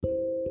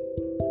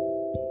Halo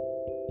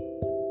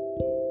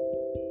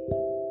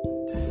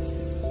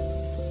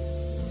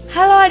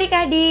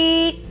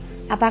adik-adik,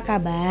 apa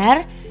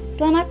kabar?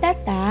 Selamat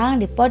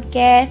datang di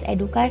podcast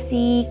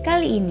edukasi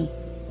kali ini.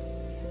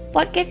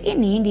 Podcast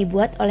ini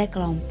dibuat oleh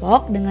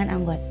kelompok dengan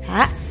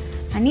anggota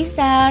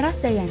Anissa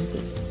Rosdayanti,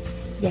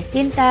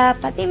 Jacinta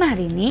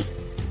Fatimahrini,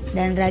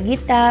 dan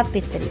Ragita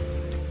Fitri.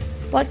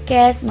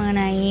 Podcast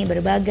mengenai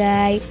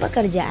berbagai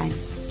pekerjaan.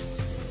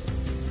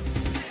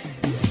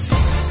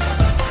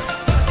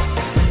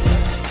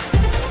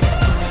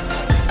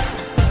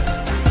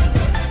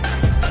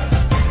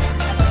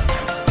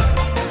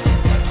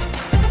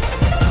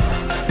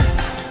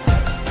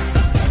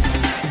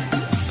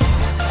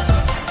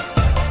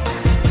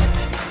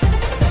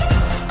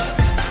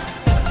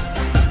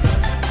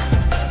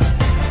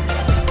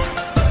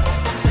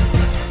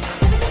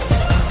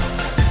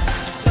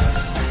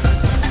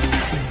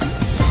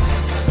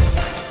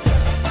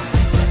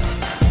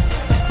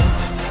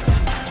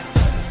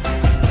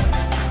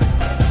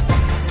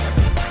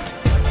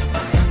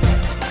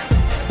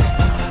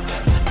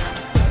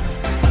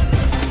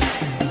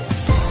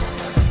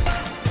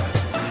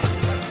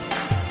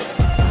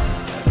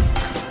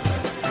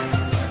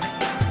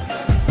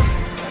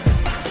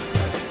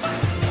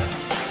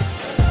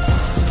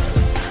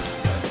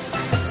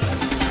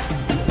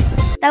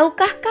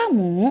 Tahukah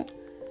kamu,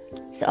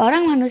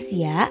 seorang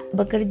manusia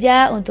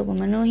bekerja untuk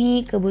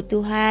memenuhi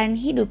kebutuhan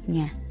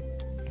hidupnya.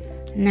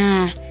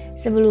 Nah,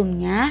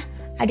 sebelumnya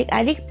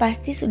adik-adik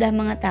pasti sudah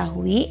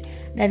mengetahui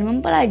dan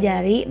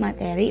mempelajari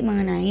materi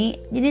mengenai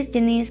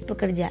jenis-jenis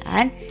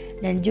pekerjaan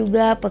dan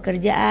juga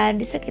pekerjaan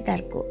di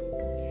sekitarku.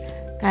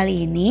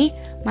 Kali ini,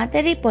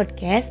 materi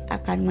podcast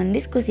akan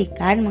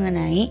mendiskusikan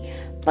mengenai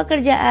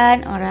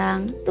pekerjaan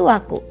orang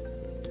tuaku.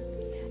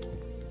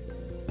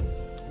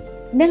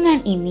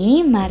 Dengan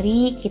ini,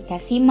 mari kita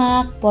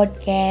simak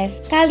podcast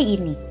kali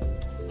ini.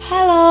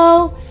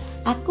 Halo,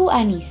 aku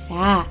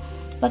Anissa.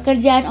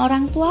 Pekerjaan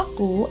orang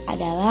tuaku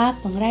adalah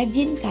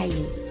pengrajin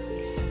kayu.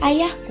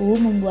 Ayahku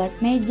membuat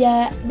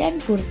meja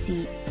dan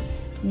kursi.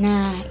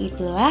 Nah,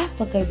 itulah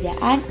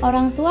pekerjaan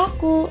orang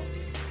tuaku.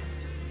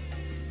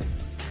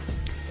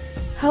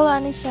 Halo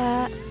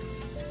Anissa,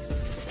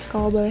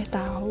 kalau boleh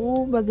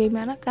tahu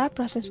bagaimanakah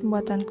proses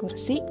pembuatan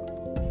kursi?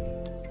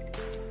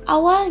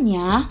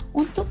 Awalnya,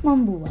 untuk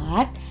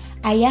membuat,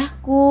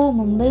 ayahku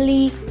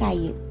membeli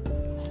kayu,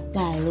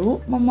 lalu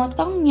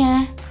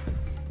memotongnya.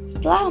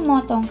 Setelah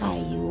memotong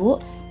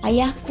kayu,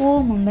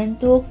 ayahku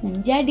membentuk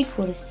menjadi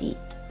kursi.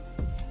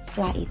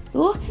 Setelah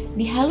itu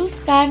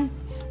dihaluskan,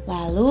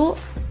 lalu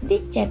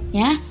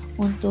dicatnya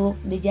untuk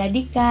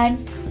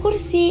dijadikan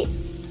kursi.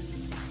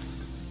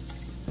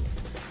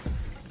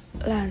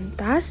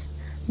 Lantas,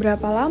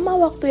 berapa lama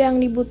waktu yang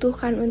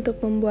dibutuhkan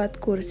untuk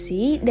membuat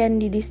kursi dan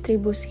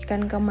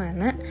didistribusikan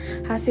kemana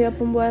hasil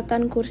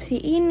pembuatan kursi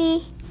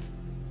ini?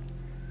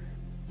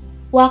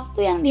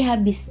 Waktu yang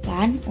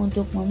dihabiskan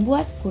untuk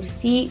membuat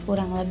kursi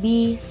kurang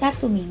lebih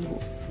 1 minggu.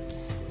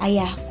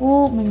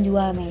 Ayahku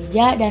menjual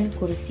meja dan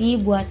kursi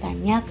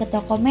buatannya ke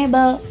toko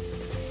mebel.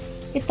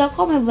 Di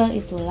toko mebel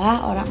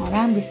itulah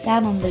orang-orang bisa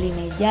membeli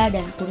meja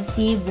dan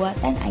kursi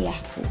buatan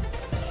ayahku.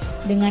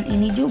 Dengan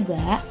ini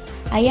juga,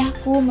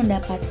 ayahku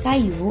mendapat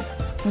kayu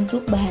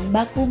untuk bahan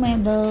baku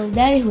mebel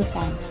dari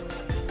hutan.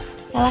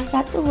 Salah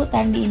satu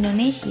hutan di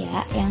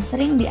Indonesia yang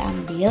sering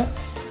diambil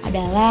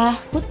adalah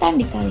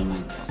hutan di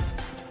Kalimantan.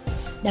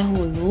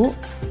 Dahulu,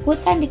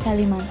 hutan di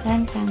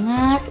Kalimantan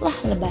sangatlah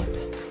lebat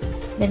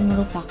dan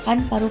merupakan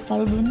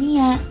paru-paru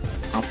dunia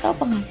atau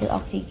penghasil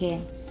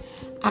oksigen.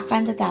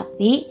 Akan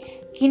tetapi,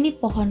 kini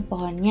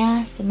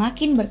pohon-pohonnya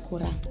semakin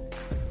berkurang.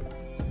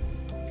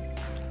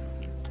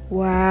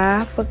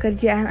 Wah,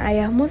 pekerjaan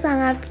ayahmu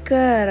sangat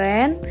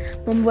keren,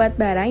 membuat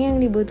barang yang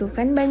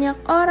dibutuhkan banyak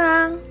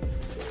orang.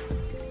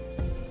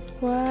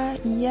 Wah,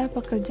 iya,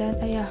 pekerjaan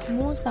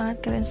ayahmu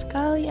sangat keren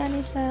sekali,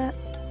 Anissa.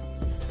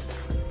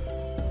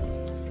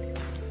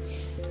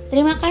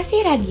 Terima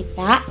kasih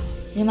Ragita,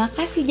 terima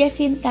kasih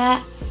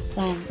Jacinta.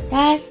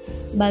 Lantas,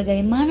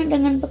 bagaimana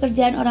dengan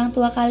pekerjaan orang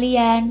tua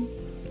kalian?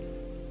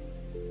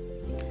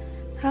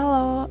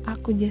 Halo,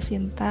 aku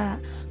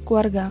Jacinta.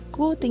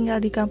 Keluargaku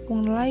tinggal di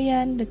kampung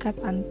nelayan dekat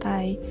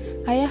pantai.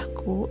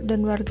 Ayahku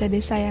dan warga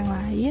desa yang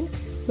lain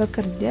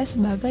bekerja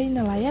sebagai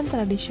nelayan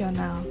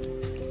tradisional.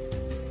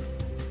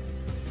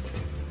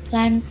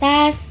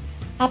 Lantas,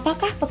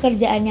 apakah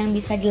pekerjaan yang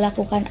bisa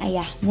dilakukan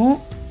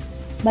ayahmu?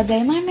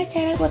 Bagaimana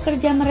cara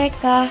bekerja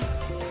mereka?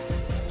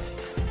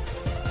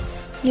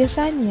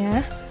 Biasanya,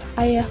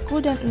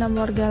 ayahku dan 6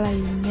 warga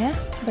lainnya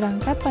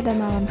berangkat pada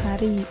malam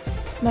hari.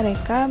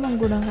 Mereka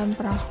menggunakan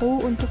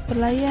perahu untuk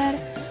berlayar.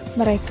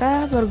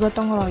 Mereka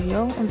bergotong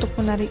royong untuk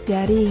menarik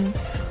jaring.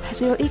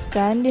 Hasil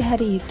ikan di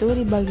hari itu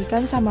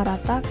dibagikan sama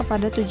rata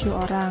kepada 7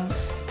 orang,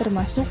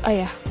 termasuk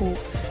ayahku.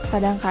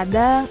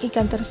 Kadang-kadang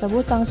ikan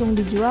tersebut langsung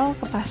dijual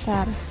ke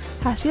pasar.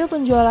 Hasil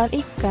penjualan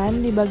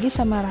ikan dibagi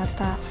sama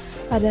rata.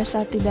 Pada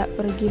saat tidak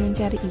pergi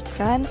mencari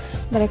ikan,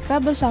 mereka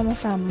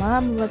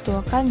bersama-sama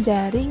membetulkan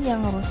jaring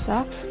yang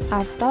rusak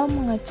atau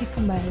mengecek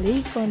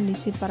kembali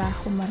kondisi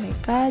perahu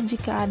mereka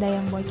jika ada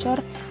yang bocor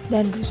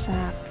dan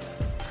rusak.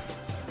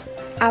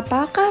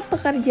 Apakah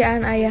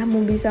pekerjaan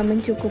ayahmu bisa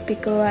mencukupi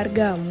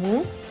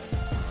keluargamu?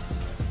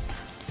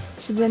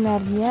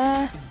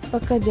 Sebenarnya,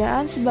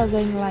 pekerjaan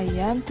sebagai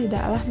nelayan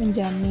tidaklah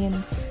menjamin,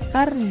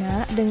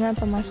 karena dengan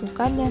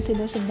pemasukan yang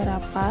tidak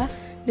seberapa,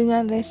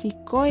 dengan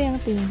resiko yang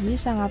tinggi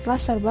sangatlah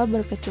serba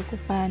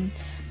berkecukupan.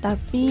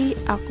 Tapi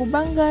aku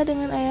bangga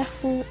dengan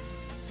ayahku.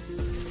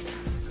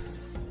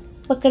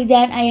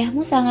 Pekerjaan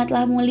ayahmu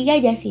sangatlah mulia,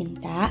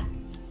 Jacinta.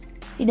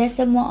 Tidak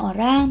semua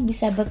orang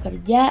bisa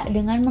bekerja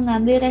dengan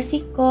mengambil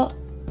resiko.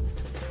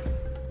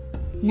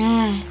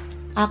 Nah,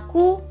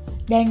 aku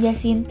dan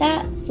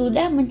Jacinta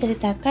sudah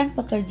menceritakan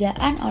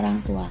pekerjaan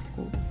orang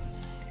tuaku.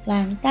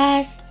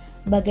 Lantas,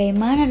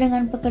 bagaimana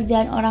dengan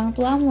pekerjaan orang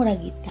tuamu,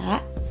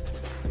 Ragita?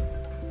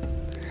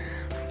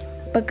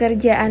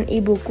 Pekerjaan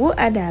ibuku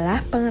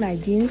adalah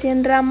pengrajin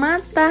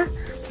cenderamata.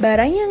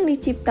 Barang yang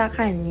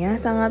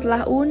diciptakannya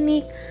sangatlah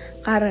unik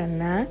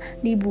karena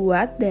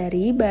dibuat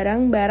dari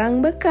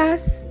barang-barang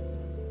bekas.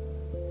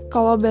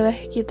 Kalau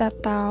boleh kita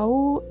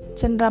tahu,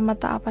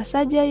 cenderamata apa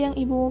saja yang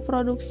ibumu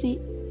produksi?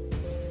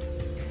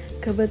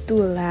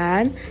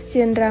 Kebetulan,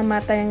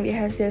 cenderamata yang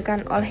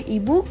dihasilkan oleh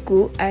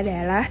ibuku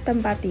adalah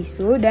tempat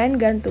tisu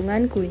dan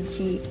gantungan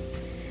kunci.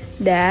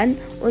 Dan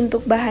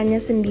untuk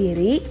bahannya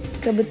sendiri,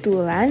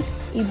 kebetulan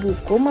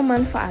ibuku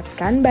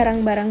memanfaatkan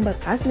barang-barang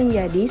bekas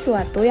menjadi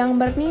suatu yang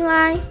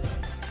bernilai.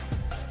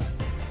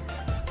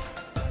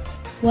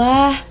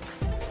 Wah,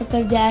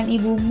 pekerjaan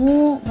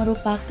ibumu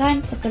merupakan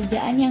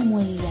pekerjaan yang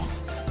mulia.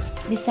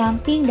 Di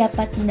samping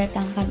dapat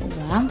mendatangkan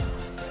uang,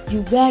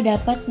 juga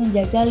dapat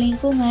menjaga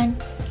lingkungan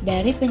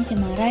dari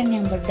pencemaran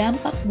yang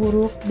berdampak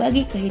buruk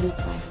bagi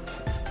kehidupan.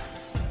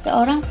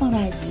 Seorang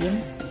pengrajin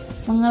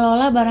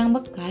mengelola barang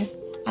bekas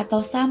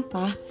atau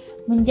sampah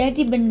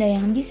menjadi benda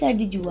yang bisa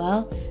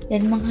dijual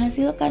dan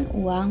menghasilkan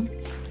uang.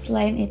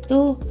 Selain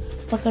itu,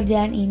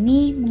 pekerjaan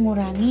ini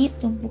mengurangi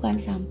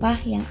tumpukan sampah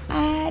yang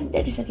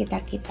ada di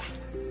sekitar kita.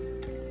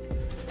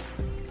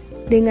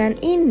 Dengan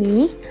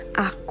ini,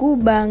 aku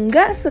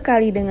bangga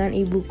sekali dengan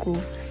ibuku.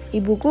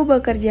 Ibuku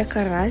bekerja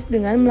keras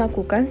dengan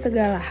melakukan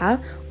segala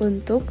hal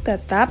untuk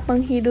tetap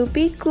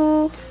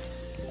menghidupiku.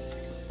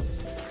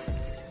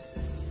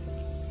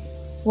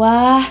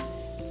 Wah,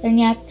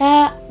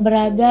 ternyata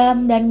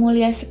beragam dan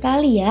mulia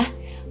sekali ya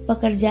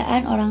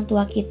pekerjaan orang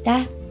tua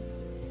kita.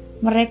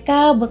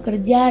 Mereka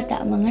bekerja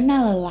tak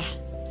mengenal lelah,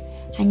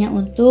 hanya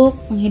untuk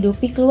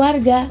menghidupi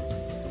keluarga.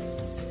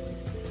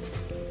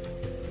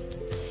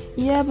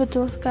 Iya,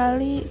 betul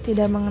sekali,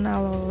 tidak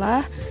mengenal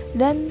lelah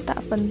dan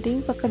tak penting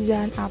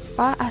pekerjaan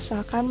apa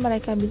asalkan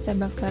mereka bisa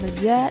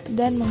bekerja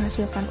dan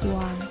menghasilkan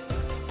uang.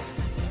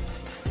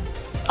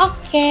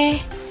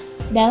 Oke,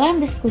 dalam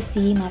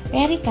diskusi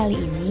materi kali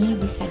ini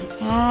bisa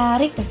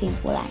ditarik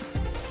kesimpulan.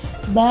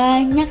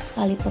 Banyak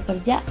sekali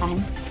pekerjaan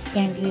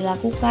yang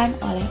dilakukan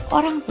oleh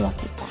orang tua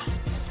kita.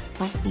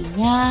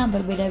 Pastinya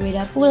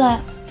berbeda-beda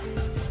pula.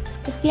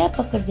 Setiap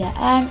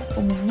pekerjaan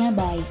umumnya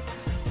baik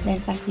dan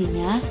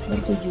pastinya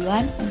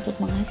bertujuan untuk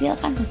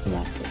menghasilkan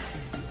sesuatu.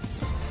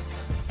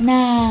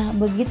 Nah,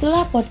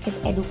 begitulah podcast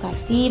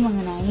edukasi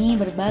mengenai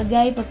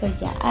berbagai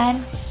pekerjaan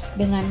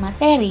dengan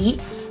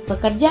materi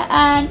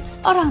pekerjaan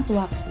orang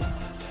tuaku.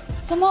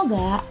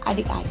 Semoga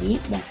adik-adik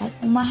dapat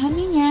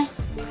memahaminya.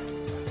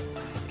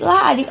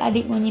 Setelah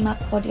adik-adik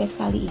menyimak podcast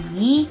kali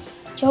ini,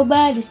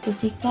 coba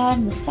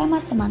diskusikan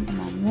bersama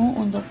teman-temanmu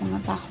untuk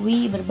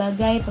mengetahui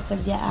berbagai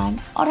pekerjaan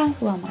orang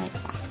tua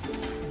mereka.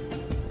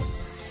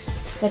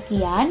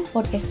 Sekian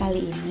podcast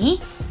kali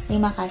ini.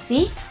 Terima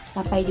kasih.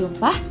 Sampai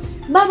jumpa.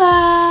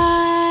 Bye-bye.